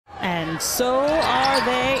And so are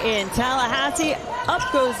they in Tallahassee. Up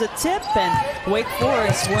goes the tip, and Wake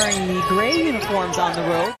Forest wearing the gray uniforms on the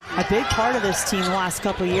road. A big part of this team the last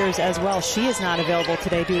couple of years as well. She is not available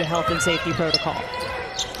today due to health and safety protocol.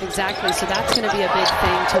 Exactly, so that's going to be a big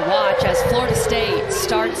thing to watch as Florida State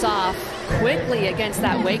starts off quickly against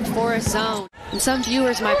that Wake Forest zone. And some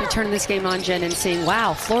viewers might be turning this game on, Jen, and saying,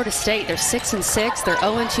 wow, Florida State, they're 6-6, they're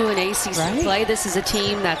 0-2 in ACC play. This is a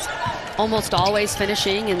team that's almost always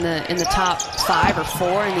finishing in the top 5 or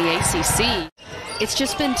 4 in the ACC. It's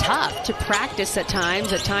just been tough to practice at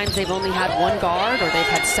times. At times they've only had one guard or they've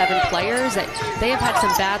had 7 players. They have had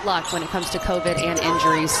some bad luck when it comes to COVID and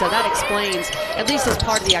injuries. So that explains, at least as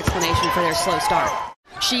part of the explanation for their slow start.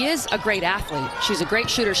 She is a great athlete. She's a great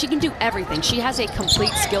shooter. She can do everything. She has a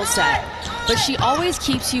complete skill set. But she always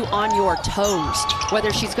keeps you on your toes,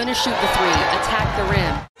 whether she's going to shoot the 3, attack the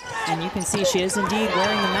rim. And you can see she is indeed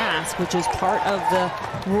wearing the mask, which is part of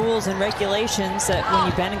the rules and regulations that when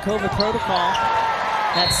you've been in COVID protocol,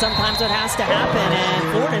 that's sometimes what has to happen.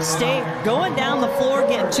 And Florida State going down the floor,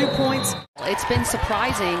 getting 2 points. It's been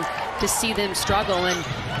surprising to see them struggle. And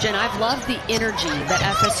Jen, I've loved the energy that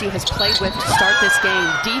FSU has played with to start this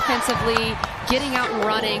game. Defensively, getting out and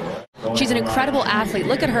running. She's an incredible athlete.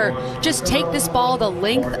 Look at her just take this ball the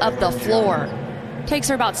length of the floor. Takes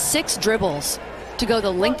her about 6 dribbles to go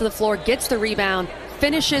the length of the floor, gets the rebound,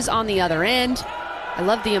 finishes on the other end. I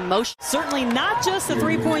love the emotion. Certainly not just the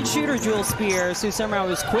three-point shooter, Jewel Spear. Sue Summerall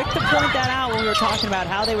was quick to point that out when we were talking about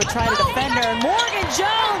how they would try to defend her. And Morgan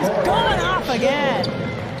Jones going off again.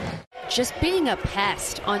 Just being a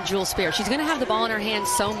pest on Jewel Spear. She's going to have the ball in her hands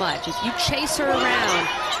so much. If you chase her around,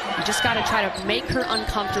 you just got to try to make her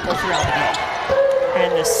uncomfortable throughout the game.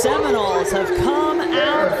 And the Seminoles have come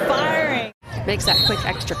out firing. Makes that quick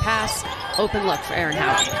extra pass. Open look for Aaron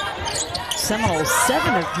Howard. Seminoles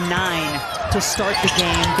 7 of 9 to start the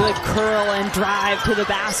game. Good curl and drive to the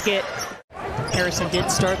basket. Harrison did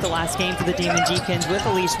start the last game for the Demon Deacons with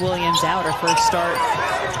Elise Williams out, her first start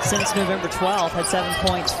since November 12th. Had 7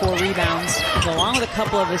 points, 4 rebounds, along with a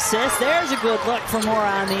couple of assists. There's a good look for Morra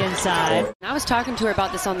on the inside. I was talking to her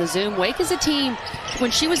about this on the Zoom. Wake is a team, when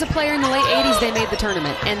she was a player in the late 80s, they made the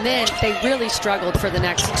tournament. And then they really struggled for the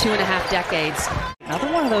next 2.5 decades.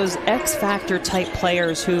 Another one of those X-Factor type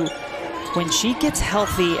players who, when she gets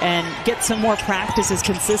healthy and gets some more practices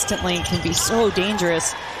consistently, can be so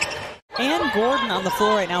dangerous. And Gordon on the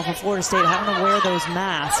floor right now for Florida State, having to wear those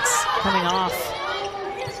masks coming off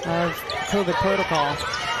of COVID protocol.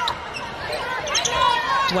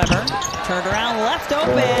 Weber turned around, left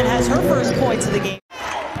open, has her first points of the game.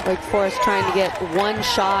 Wake Forest trying to get one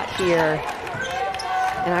shot here.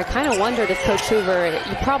 And I kind of wondered if Coach Hoover,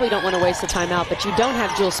 you probably don't want to waste the timeout, but you don't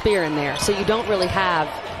have Jewel Spear in there, so you don't really have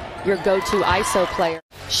your go-to ISO player.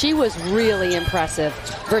 She was really impressive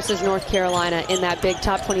versus North Carolina in that big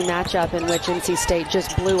top 20 matchup in which NC State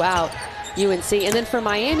just blew out UNC. And then for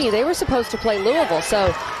Miami, they were supposed to play Louisville.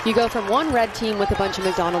 So you go from one red team with a bunch of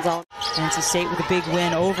McDonald's all. NC State with a big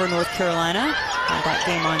win over North Carolina. Had that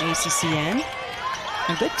game on ACCN.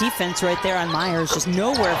 And good defense right there on Myers. Just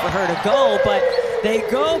nowhere for her to go, but they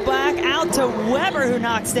go back out to Weber, who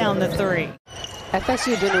knocks down the 3.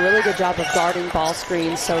 FSU doing a really good job of guarding ball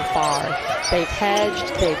screens so far. They've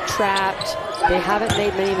hedged, they've trapped, they haven't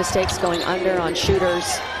made many mistakes going under on shooters.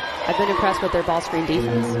 I've been impressed with their ball screen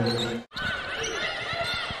defense.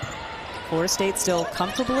 Florida State still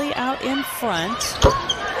comfortably out in front.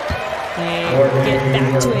 They get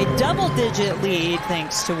back to a double-digit lead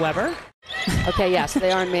thanks to Weber. Okay, yes,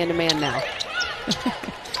 they are in man-to-man now.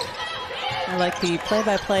 I like the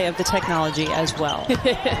play-by-play of the technology as well. Good.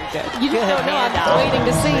 You just don't know. I'm waiting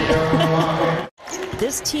to see.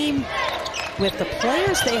 This team, with the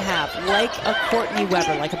players they have, like a Courtney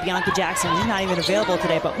Weber, like a Bianca Jackson, who's not even available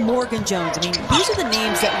today, but Morgan Jones. I mean, these are the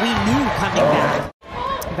names that we knew coming back.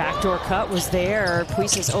 Backdoor cut was there.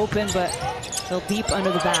 Puisa's open, but still deep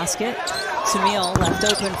under the basket. Samil left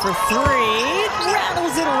open for 3.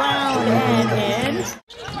 Rattles it around and in.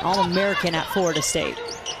 All-American at Florida State.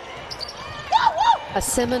 A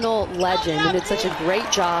Seminole legend, and did such a great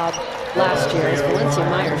job last year as Valencia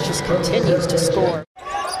Myers just continues to score.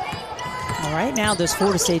 Well, right now, this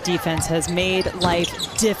Florida State defense has made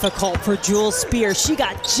life difficult for Jewel Spear. She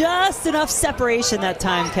got just enough separation that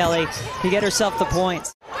time, Kelly, to get herself the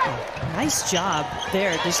points. Nice job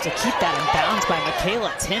there just to keep that in bounds by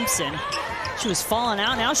Makayla Timpson. She was falling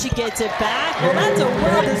out. Now she gets it back. Well, that's a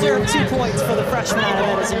well-deserved 2 points for the freshman out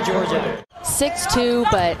of Edison, Georgia. 6'2",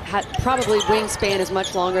 but probably wingspan is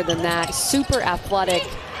much longer than that. Super athletic.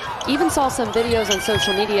 Even saw some videos on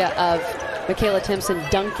social media of Makayla Timpson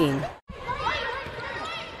dunking.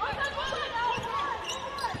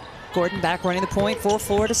 Gordon back running the point for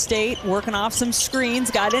Florida State, working off some screens,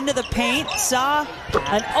 got into the paint, saw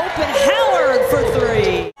an open Howard for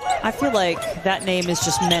three. I feel like that name is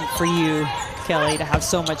just meant for you, Kelly, to have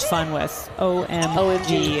so much fun with.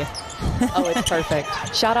 OMG. Oh, it's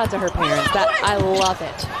perfect. Shout out to her parents. I love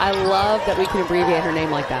it. I love that we can abbreviate her name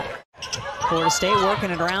like that. Florida State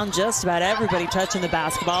working it around just about everybody touching the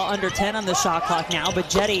basketball. Under 10 on the shot clock now, but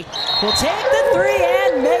Jetty will take the three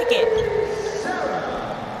and make it.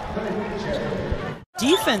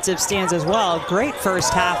 Defensive stands as well. Great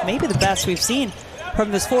first half, maybe the best we've seen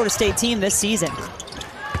from this Florida State team this season.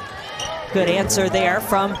 Good answer there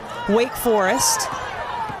from Wake Forest.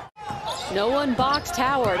 No one boxed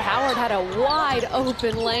Howard. Howard had a wide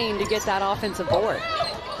open lane to get that offensive board.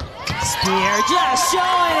 Spear just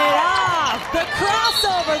showing it off. The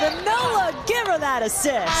crossover, the no-look, give her that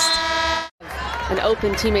assist. An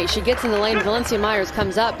open teammate. She gets in the lane. Valencia Myers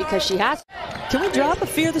comes up because she has. Can we drop a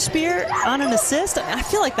Fear the Spear on an assist? I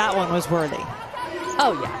feel like that one was worthy.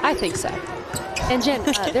 Oh, yeah, I think so. And Jen,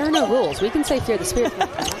 there are no rules. We can say Fear the Spear.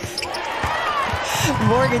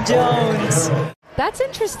 Morgan Jones. That's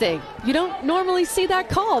interesting. You don't normally see that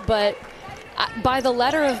call, but by the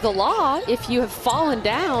letter of the law, if you have fallen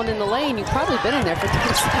down in the lane, you've probably been in there for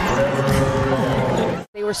 10 seconds.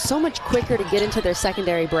 They were so much quicker to get into their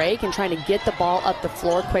secondary break and trying to get the ball up the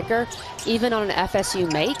floor quicker, even on an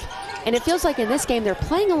FSU make. And it feels like in this game, they're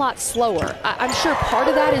playing a lot slower. I'm sure part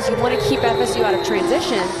of that is you want to keep FSU out of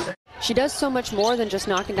transition. She does so much more than just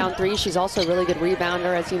knocking down threes. She's also a really good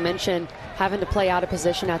rebounder, as you mentioned, having to play out of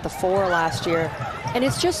position at the 4 last year. And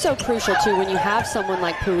it's just so crucial, too, when you have someone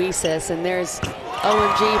like Puisis, and there's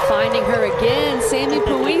OMG finding her again. Sammy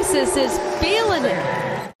Puisis is feeling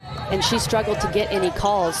it. And she struggled to get any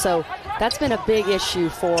calls, so that's been a big issue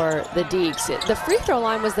for the Deacs. The free throw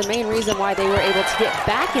line was the main reason why they were able to get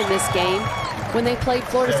back in this game when they played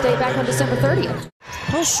Florida State back on December 30th.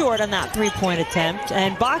 A little short on that three-point attempt,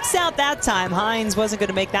 and boxed out that time. Hines wasn't going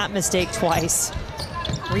to make that mistake twice.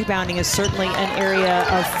 Rebounding is certainly an area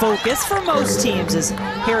of focus for most teams as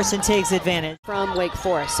Harrison takes advantage. From Wake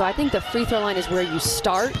Forest, so I think the free throw line is where you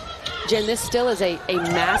start. Jen, this still is a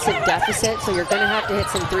massive deficit, so you're going to have to hit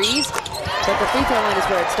some threes, but the free throw line is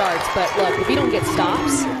where it starts. But look, if you don't get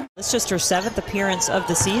stops. It's just her 7th appearance of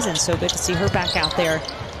the season, so good to see her back out there.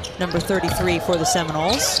 Number 33 for the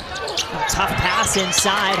Seminoles. A tough pass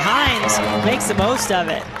inside. Hines makes the most of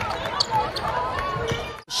it.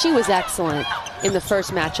 She was excellent in the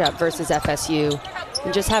first matchup versus FSU,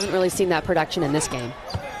 and just haven't really seen that production in this game.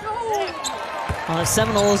 Well, the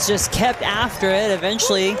Seminoles just kept after it.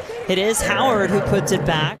 Eventually, it is Howard who puts it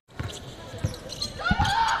back.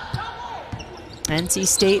 NC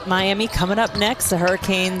State, Miami coming up next. The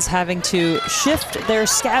Hurricanes having to shift their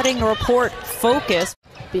scouting report focus.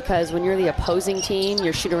 Because when you're the opposing team,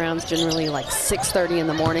 your shoot-around's generally like 6:30 in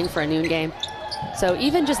the morning for a noon game. So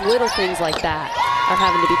even just little things like that are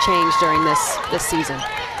having to be changed during this season.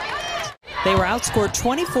 They were outscored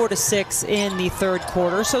 24-6 in the third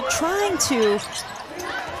quarter, so trying to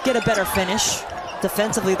get a better finish.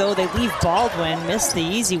 Defensively, though, they leave Baldwin, missed the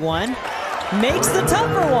easy one, makes the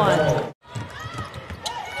tougher one.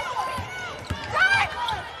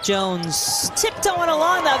 Jones tiptoeing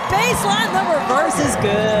along the baseline. The reverse is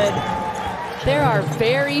good. There are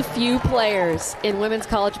very few players in women's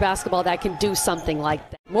college basketball that can do something like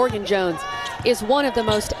that. Morgan Jones is one of the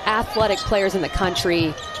most athletic players in the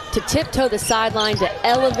country. To tiptoe the sideline, to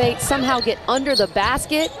elevate, somehow get under the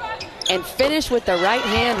basket, and finish with the right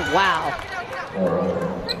hand. Wow.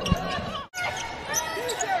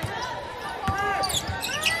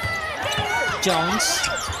 Jones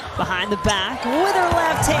behind the back with her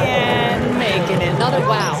left hand, making it another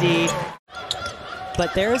wow. Easy.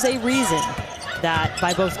 But there is a reason that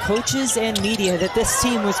by both coaches and media that this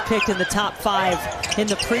team was picked in the top 5 in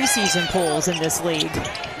the preseason polls in this league.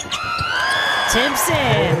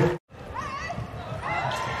 Timpson.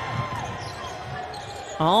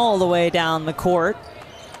 All the way down the court.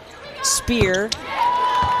 Spear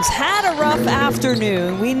has had a rough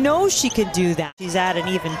afternoon. We know she can do that. She's at an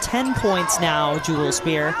even 10 points now, Jewel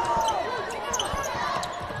Spear.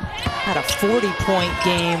 Had a 40-point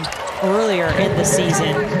game earlier in the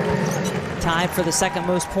season. Tied for the second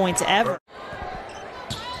most points ever.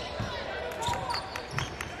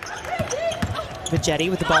 Vegetti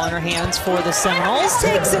with the ball in her hands for the Seminoles.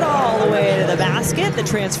 Takes it all the way to the basket. The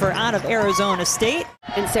transfer out of Arizona State.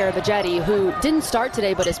 And Sarah Vegetti, who didn't start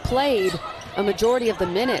today but has played a majority of the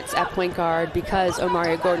minutes at point guard because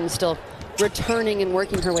Omaria Gordon's still returning and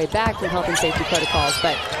working her way back from health and safety protocols.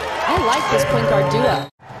 But I like this point guard duo.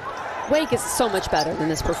 Wake is so much better than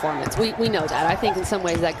this performance. We know that. I think in some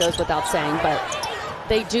ways that goes without saying, but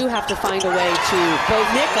they do have to find a way to both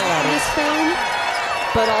nickel this film,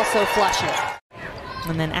 but also flush it.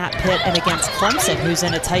 And then at Pitt and against Clemson, who's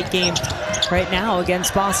in a tight game right now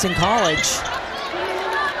against Boston College.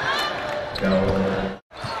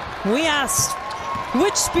 We asked,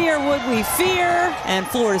 which Spear would we fear? And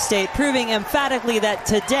Florida State proving emphatically that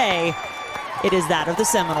today it is that of the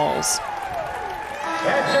Seminoles.